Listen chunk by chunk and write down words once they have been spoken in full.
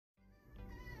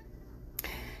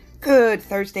Good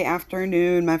Thursday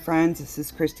afternoon, my friends. This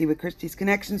is Kristie with Kristie's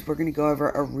Connections. We're going to go over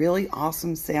a really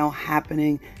awesome sale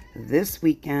happening this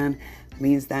weekend. It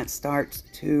means that starts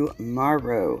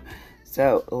tomorrow.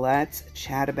 So let's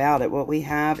chat about it. What we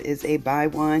have is a buy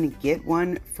one, get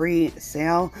one free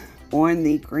sale on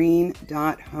the Green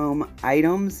Dot Home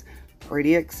items.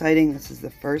 Pretty exciting. This is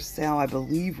the first sale I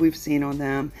believe we've seen on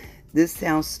them. This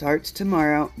sale starts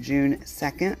tomorrow, June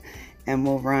 2nd. And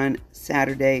we'll run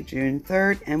Saturday, June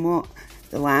 3rd, and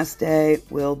the last day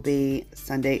will be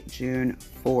Sunday, June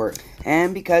 4th.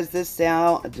 And because this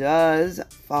sale does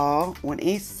fall on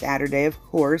a Saturday, of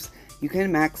course, you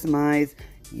can maximize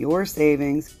your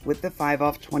savings with the 5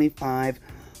 off 25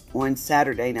 on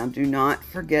Saturday. Now, do not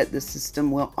forget the system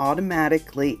will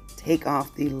automatically take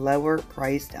off the lower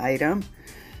priced item.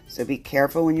 So be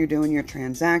careful when you're doing your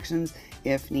transactions.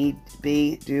 If need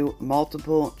be, do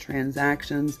multiple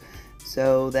transactions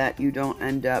so that you don't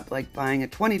end up like buying a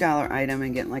 $20 item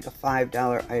and getting like a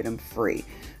 $5 item free.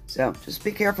 So just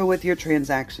be careful with your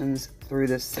transactions through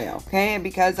this sale. Okay, and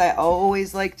because I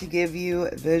always like to give you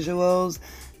visuals,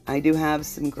 I do have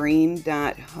some Green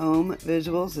Dot Home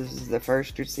visuals. This is the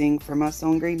first you're seeing from us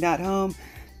on Green Dot Home.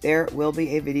 There will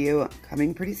be a video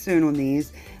coming pretty soon on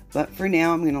these, but for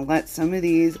now I'm going to let some of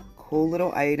these cool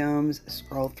little items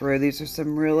scroll through. These are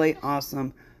some really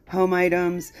awesome home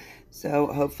items. So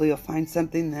hopefully you'll find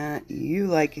something that you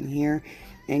like in here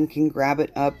and can grab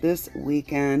it up this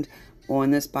weekend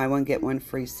on this buy one get one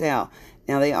free sale.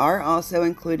 Now they are also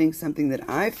including something that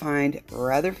I find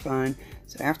rather fun.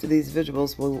 So after these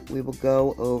visuals, we will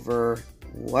go over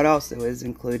what also is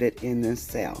included in this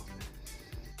sale.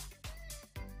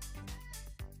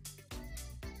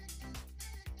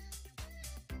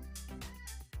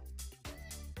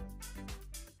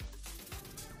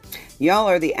 Y'all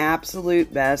are the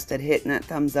absolute best at hitting that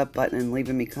thumbs up button and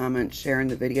leaving me comments, sharing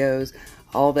the videos,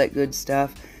 all that good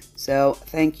stuff. So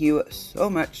thank you so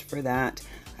much for that.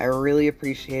 I really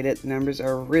appreciate it. The numbers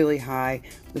are really high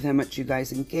with how much you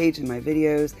guys engage in my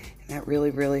videos, and that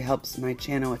really helps my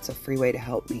channel. It's a free way to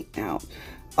help me out.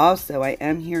 Also, I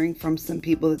am hearing from some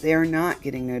people that they are not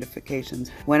getting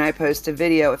notifications when I post a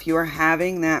video. If you are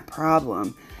having that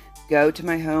problem, go to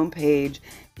my home page.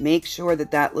 Make sure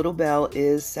that that little bell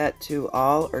is set to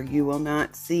all, or you will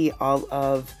not see all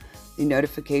of the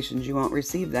notifications. You won't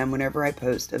receive them whenever I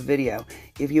post a video.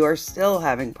 If you are still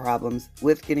having problems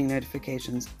with getting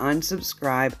notifications,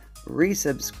 unsubscribe,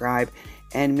 resubscribe,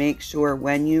 and make sure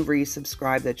when you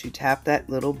resubscribe that you tap that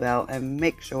little bell and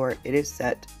make sure it is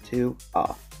set to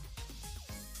off.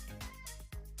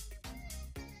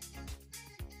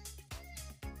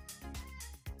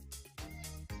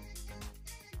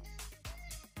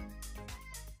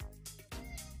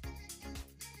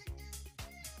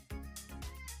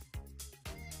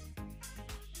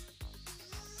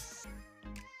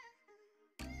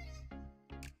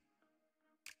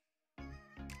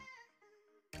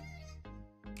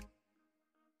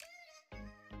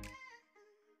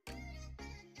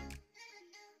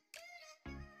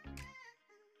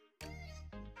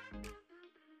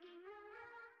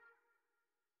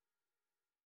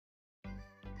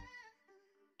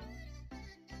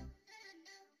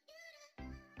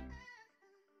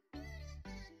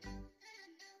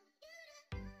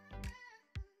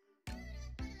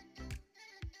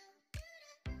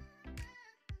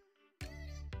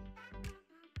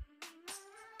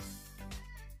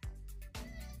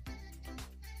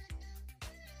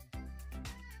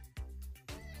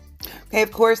 Okay,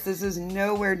 of course, this is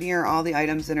nowhere near all the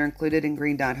items that are included in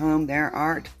Green Dot Home. There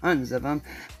are tons of them.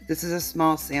 This is a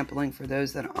small sampling for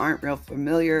those that aren't real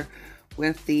familiar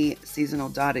with the seasonal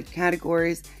dotted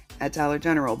categories at Dollar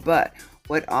General. But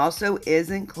what also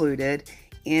is included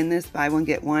in this buy one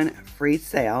get one free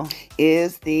sale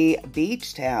is the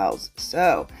beach towels.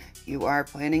 So if you are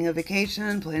planning a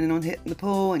vacation, planning on hitting the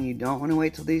pool, and you don't want to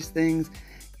wait till these things,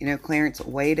 clearance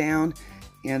way down,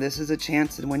 this is a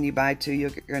chance that when you buy two,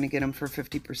 you're going to get them for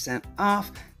 50%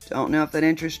 off. Don't know if that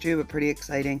interests you, but pretty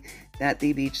exciting that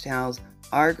the beach towels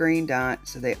are Green Dot,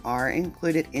 so they are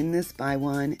included in this buy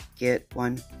one, get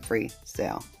one free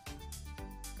sale.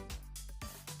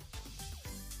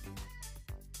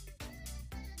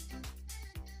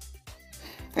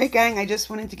 Alright gang, I just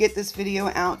wanted to get this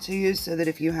video out to you so that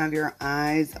if you have your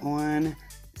eyes on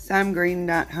some Green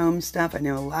Dot Home stuff, I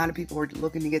know a lot of people were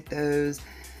looking to get those.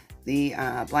 The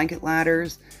blanket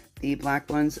ladders, the black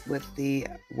ones with the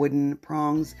wooden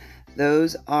prongs,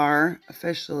 those are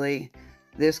officially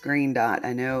this Green Dot.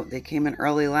 I know they came in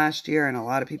early last year and a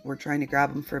lot of people were trying to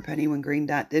grab them for a penny when Green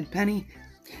Dot did penny.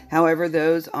 However,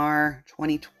 those are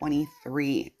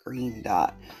 2023 Green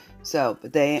Dot. So,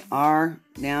 but they are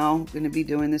now going to be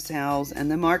doing the sales and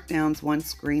the markdowns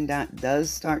once Green Dot does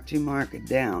start to mark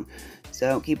down.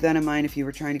 So keep that in mind if you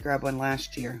were trying to grab one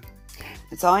last year.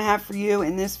 That's all I have for you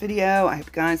in this video. I hope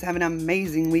you guys have an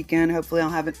amazing weekend. Hopefully I'll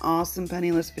have an awesome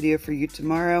penniless video for you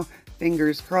tomorrow.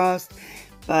 Fingers crossed.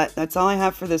 But that's all I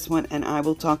have for this one, and I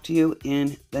will talk to you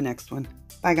in the next one.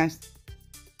 Bye, guys.